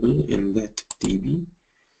table in that DB.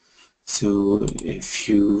 So if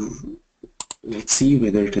you, let's see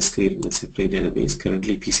whether it is created in a separate database.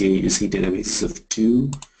 Currently PCAUC database is of 2.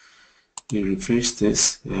 You refresh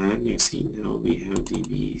this and you see now we have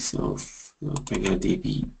DBs of Pega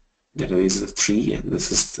DB database of 3, and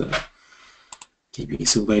this is the DB.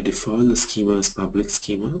 So by default the schema is public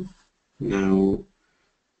schema. Now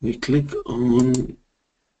we click on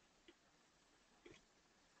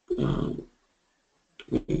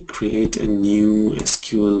we create a new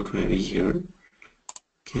SQL query here.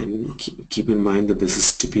 Can keep in mind that this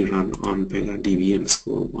is to be run on Pega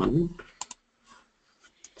DB_1,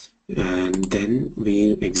 and then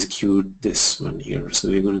we execute this one here. So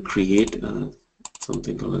we're going to create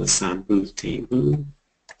something called a sample table.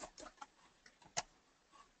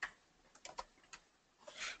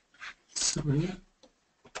 Sorry.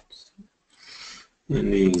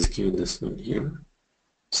 And we execute this one here.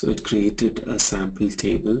 So it created a sample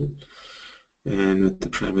table, and with the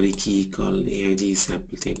primary key called AIG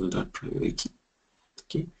sample table.primary key.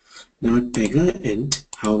 Okay. Now at Pega end,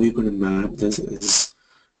 how we're going to map this is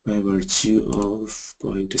by virtue of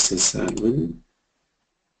going to sysadmin,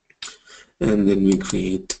 and then we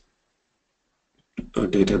create a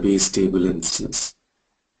database table instance,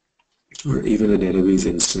 or even a database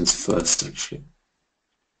instance first actually.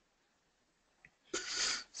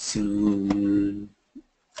 So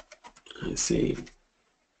I say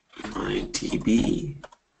my DB,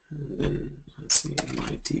 and then I say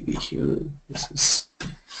my DB here. This is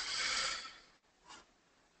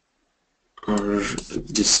or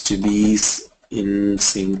just to be in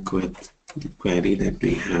sync with the query that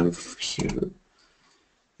we have here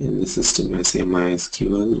in the system. I say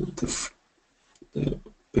MySQL, the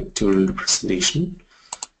pictorial representation.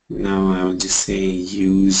 Now I will just say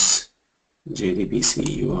use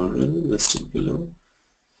JDBC URL listed below,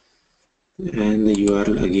 and the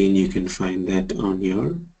URL again you can find that on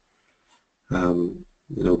your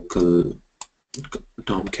local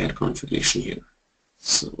Tomcat configuration here.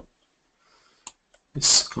 So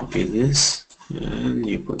just copy this and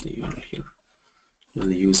you put the URL here. Now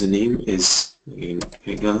the username is again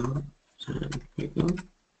Pega and Pega.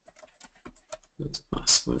 That's the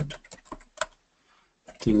password.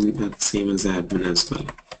 I think that's same as admin as well.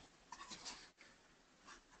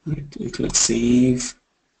 Right, you click save,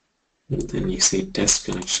 and then you say test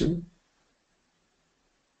connection.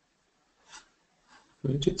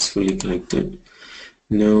 Right, it's fully connected.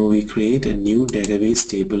 Now we create a new database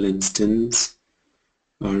table instance,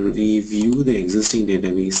 or we view the existing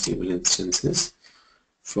database table instances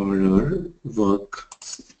for our work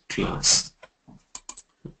class.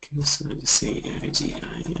 Okay, so I just say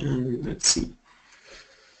AIGI, and let's see.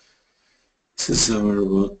 This is our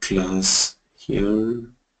work class here.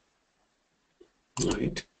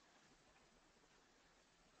 Right.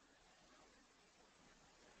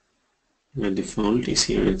 By default is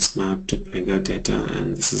here, it's mapped to Pega data,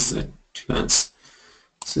 and this is a class.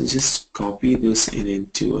 So just copy this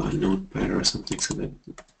into a notepad or something, so that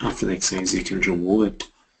after the exercise you can remove it.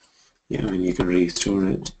 Yeah, I mean you can restore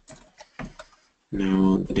it.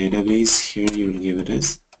 Now the database here, you'll give it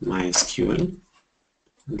as MySQL.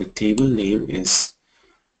 The table name is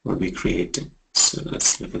what we created. So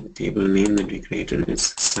let's look at the table name that we created.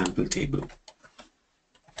 It's sample table.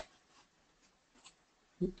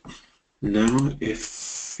 Now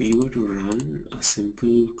if we were to run a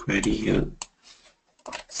simple query here,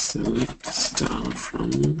 select star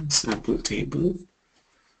from sample table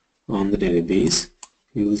on the database,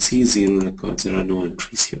 you will see 0 records. There are no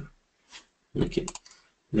entries here. Okay.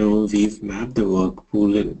 Now we've mapped the work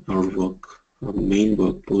pool and our main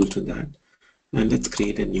work pool to that, and let's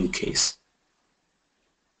create a new case.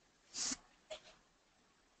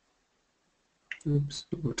 Oops,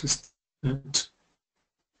 what is that?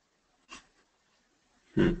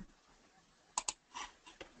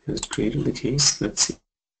 Just created the case. Let's see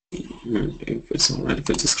if it's alright if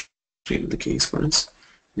I just created the case for us.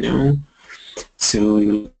 No. So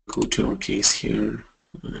we'll go to our case here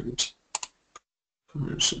and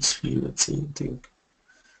commercial screen. Let's see, I think.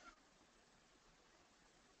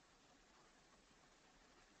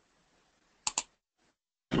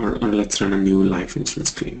 Or let's run a new life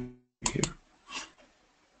insurance claim here.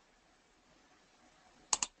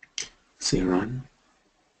 Say run.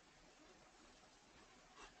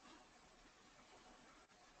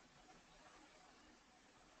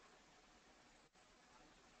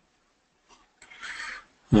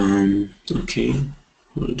 Okay,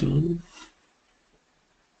 hold on.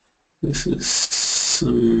 This is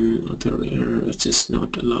some other error which is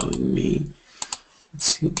not allowing me.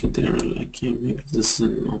 Let's look at the error, like, yeah, maybe this is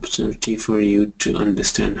an opportunity for you to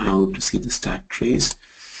understand how to see the stack trace.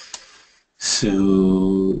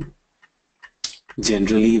 So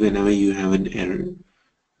generally whenever you have an error,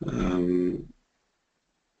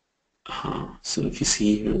 so if you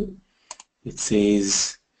see here, it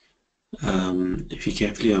says, if you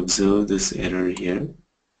carefully observe this error here,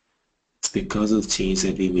 it's because of the change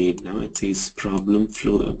that we made now. It says problem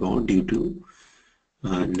flow abort due to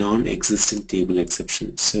non-existent table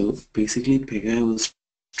exception. So basically Pega was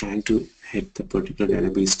trying to hit the particular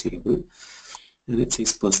database table, and it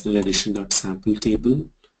says personal edition.sample table.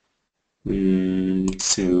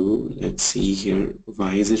 So let's see here,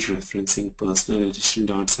 why is it referencing personal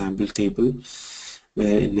edition.sample table,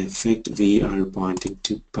 where in effect we are pointing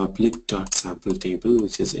to public.sample table,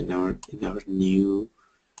 which is in our new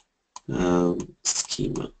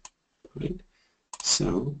schema, right?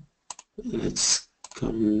 So let's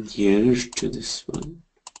come here to this one,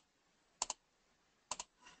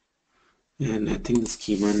 and I think the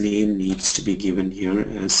schema name needs to be given here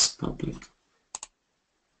as public.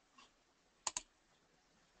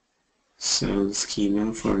 So the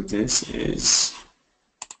schema for this is,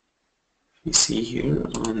 you see here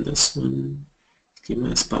on this one, schema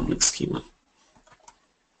is public schema.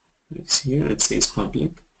 Here it says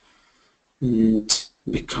public, and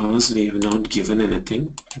because we have not given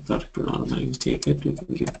anything, I thought it would automatically take it. We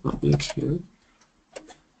can give public here,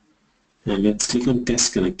 and let's click on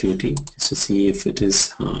test connectivity just to see if it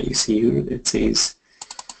is. You see here it says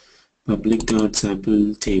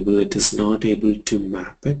public.sample table. It is not able to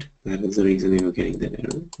map it. That is the reason we were getting that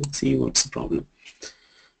error. Let's see what's the problem.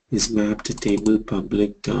 Is mapped to table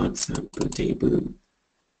public.sample table.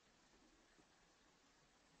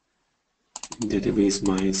 Database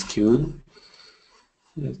MySQL.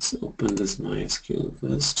 Let's open this MySQL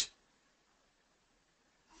first.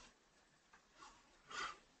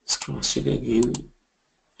 Let's cross check again.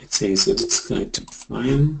 It says that it's connected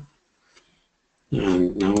fine.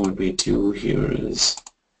 And now what we do here is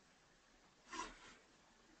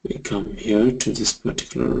we come here to this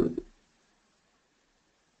particular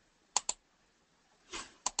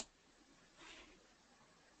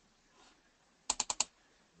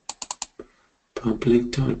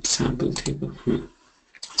public.sample table.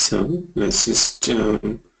 So let's just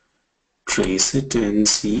trace it and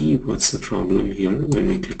see what's the problem here when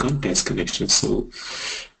we click on test connection. So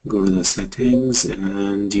go to the settings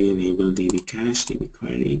and you enable DB cache, DB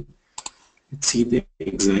query. Let's see the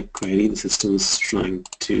exact query the system is trying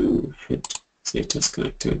to hit. Say test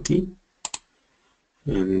connectivity,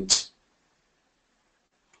 and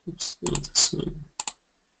oops, not this one.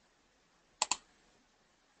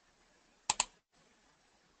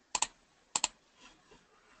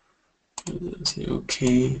 Let's say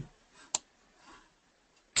okay.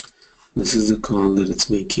 This is the call that it's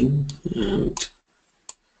making, and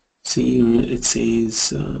see here it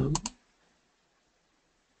says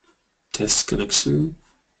test connection.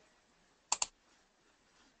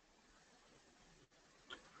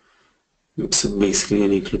 So basically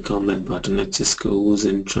when you click on that button, it just goes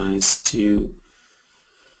and tries to,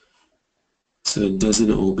 so it does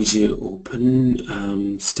an obj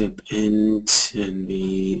open step end, and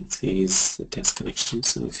it says the test connection.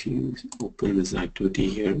 So if you open this activity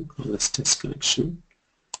here, call this test connection,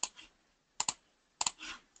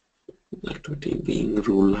 activity being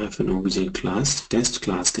rule-obj class test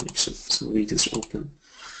class connection. So we just open,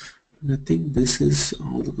 and I think this is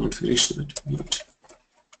all the configuration that we need.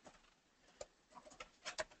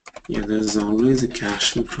 Yeah, there's always a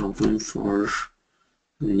caching problem for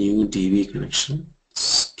a new DB connection.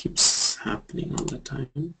 This keeps happening all the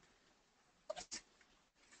time.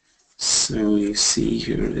 So you see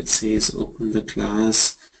here it says open the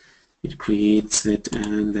class, it creates it,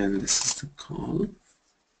 and then this is the call.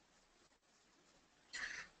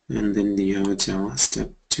 And then you have a Java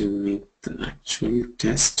step to make the actual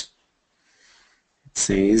test. It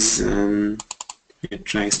says it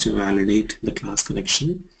tries to validate the class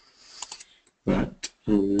connection, but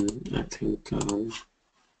I think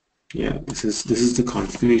yeah, this is the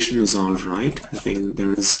configuration is all right. I think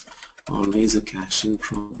there is always a caching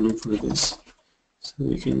problem for this, so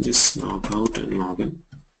we can just log out and log in.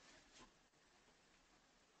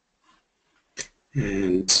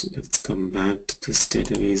 And let's come back to this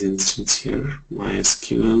database instance here,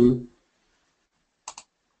 MySQL,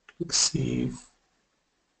 click save,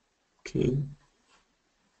 okay.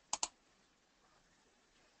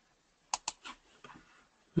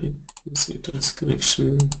 Right, say test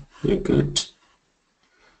connection, we're good.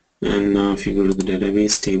 And now if you go to the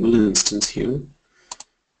database table instance here,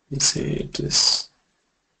 you say it is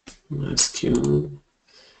MySQL,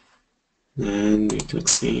 then we click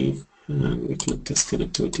save, and we click test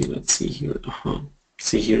connectivity. Let's see here.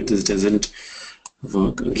 See here, this doesn't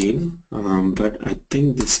work again, but I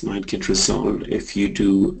think this might get resolved if you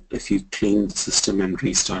clean the system and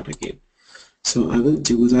restart again. So I will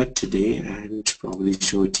do that today and probably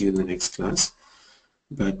show it to you in the next class.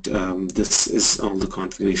 But this is all the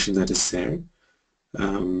configuration that is there,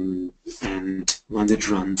 and once it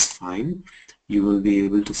runs fine, you will be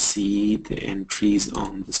able to see the entries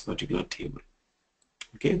on this particular table.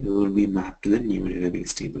 Okay, they will be mapped to the new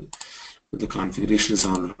database table. But the configuration is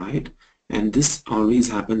all right, and this always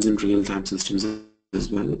happens in real-time systems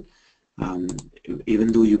as well.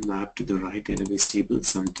 Even though you map to the right database table,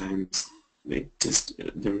 sometimes there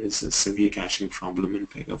is a severe caching problem in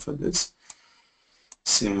Pega for this.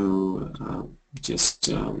 So just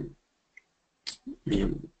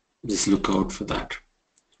look out for that,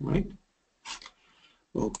 right?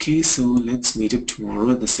 Okay, so let's meet up tomorrow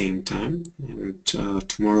at the same time, and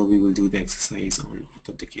tomorrow we will do the exercise on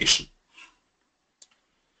authentication.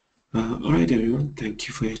 Alright everyone, thank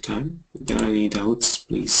you for your time. If there are any doubts,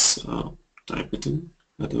 please type it in,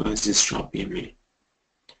 otherwise just drop me a mail.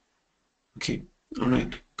 Okay,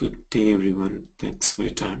 alright, good day everyone, thanks for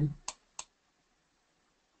your time.